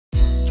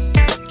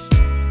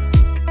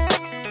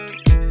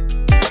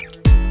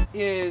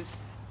is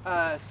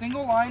a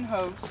single line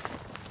hose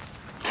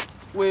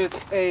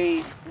with a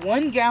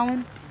 1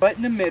 gallon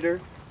button emitter,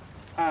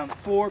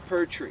 4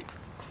 per tree.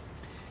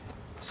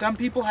 Some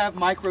people have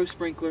micro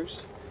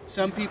sprinklers,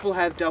 some people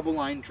have double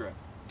line drip.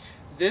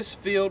 This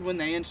field, when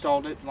they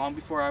installed it, long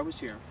before I was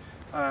here,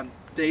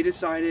 they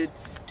decided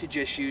to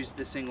just use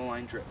the single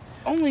line drip.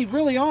 Only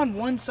really on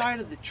one side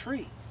of the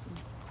tree.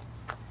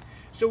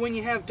 So when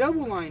you have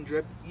double line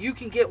drip, you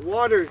can get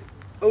water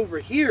over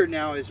here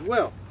now as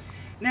well.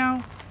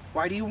 Now,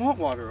 why do you want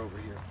water over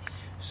here?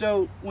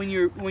 So when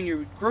you're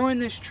growing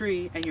this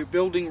tree and you're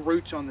building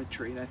roots on the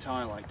tree, that's how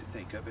I like to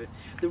think of it,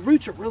 the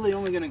roots are really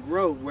only going to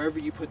grow wherever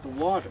you put the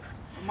water.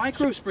 A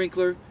micro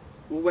sprinkler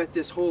will wet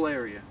this whole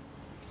area.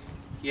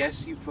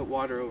 Yes, you put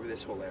water over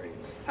this whole area.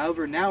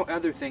 However, now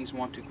other things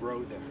want to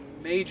grow there.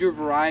 Major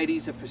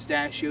varieties of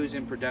pistachios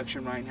in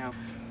production right now.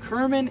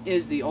 Kerman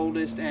is the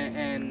oldest,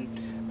 and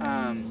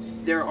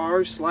there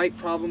are slight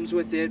problems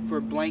with it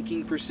for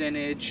blanking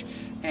percentage,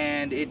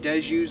 and it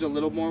does use a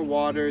little more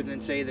water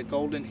than, say, the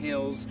Golden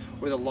Hills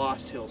or the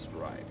Lost Hills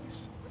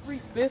varieties.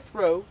 Every 5th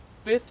row,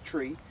 5th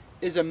tree,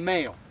 is a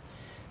male.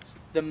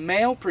 The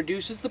male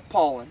produces the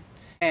pollen,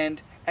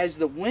 and as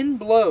the wind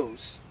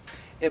blows,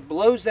 it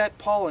blows that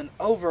pollen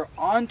over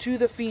onto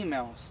the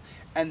females,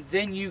 and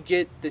then you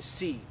get the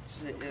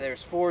seeds.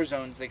 There's 4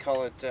 zones. They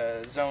call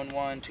it zone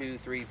 1, 2,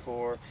 3,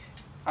 4.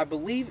 I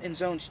believe in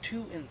zones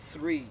 2 and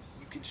 3,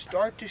 you can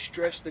start to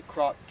stress the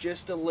crop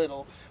just a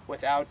little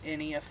without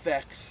any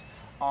effects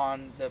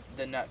on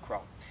the nut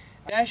crop.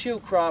 Pistachio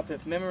crop,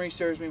 if memory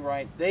serves me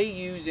right, they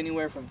use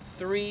anywhere from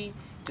 3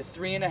 to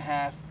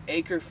 3.5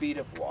 acre feet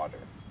of water.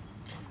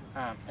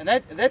 And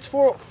that's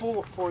for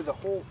the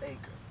whole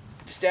acre.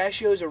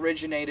 Pistachios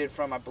originated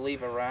from, I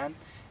believe, Iran,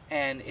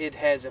 and it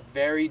has a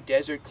very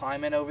desert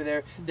climate over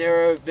there.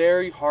 They're a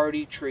very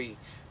hardy tree,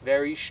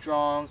 very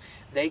strong.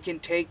 They can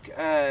take,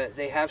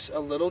 they have a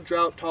little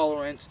drought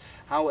tolerance.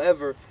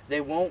 However,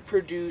 they won't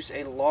produce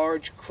a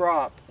large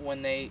crop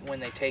when they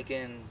take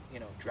in,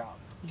 drought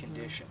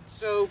conditions.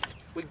 So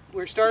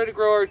we're starting to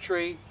grow our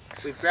tree.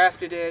 We've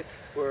grafted it.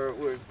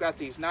 We've got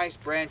these nice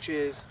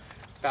branches.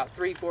 It's about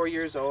 3-4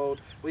 years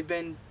old. We've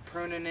been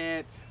pruning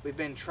it. We've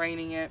been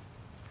training it.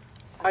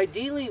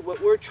 Ideally,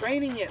 what we're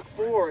training it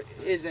for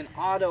is an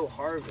auto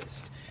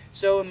harvest.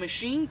 So a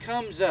machine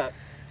comes up,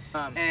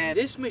 and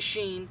this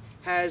machine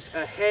has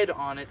a head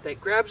on it that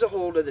grabs a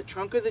hold of the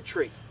trunk of the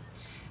tree.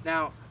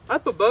 Now,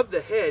 up above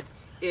the head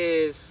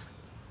is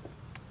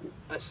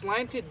a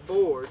slanted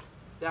board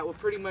that will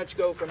pretty much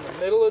go from the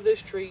middle of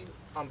this tree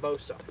on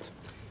both sides.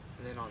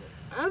 And then on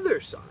the other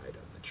side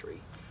of the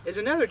tree is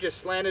another just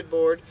slanted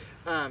board,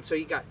 so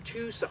you got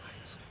 2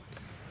 sides.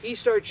 He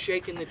starts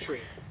shaking the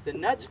tree. The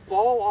nuts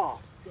fall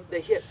off.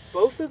 They hit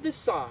both of the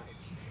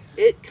sides.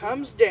 It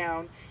comes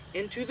down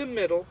into the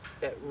middle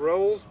that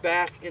rolls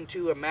back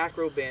into a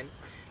macro bin.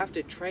 You have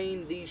to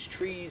train these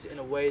trees in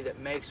a way that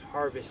makes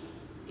harvest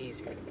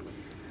easier.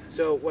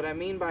 So what I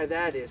mean by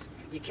that is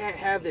you can't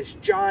have this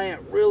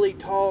giant, really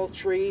tall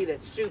tree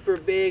that's super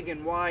big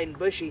and wide and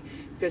bushy,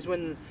 because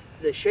when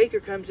the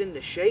shaker comes in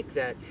to shake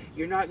that,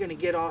 you're not going to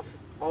get off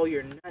all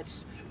your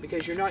nuts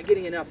because you're not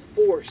getting enough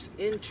force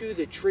into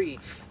the tree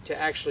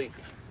to actually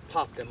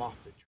pop them off.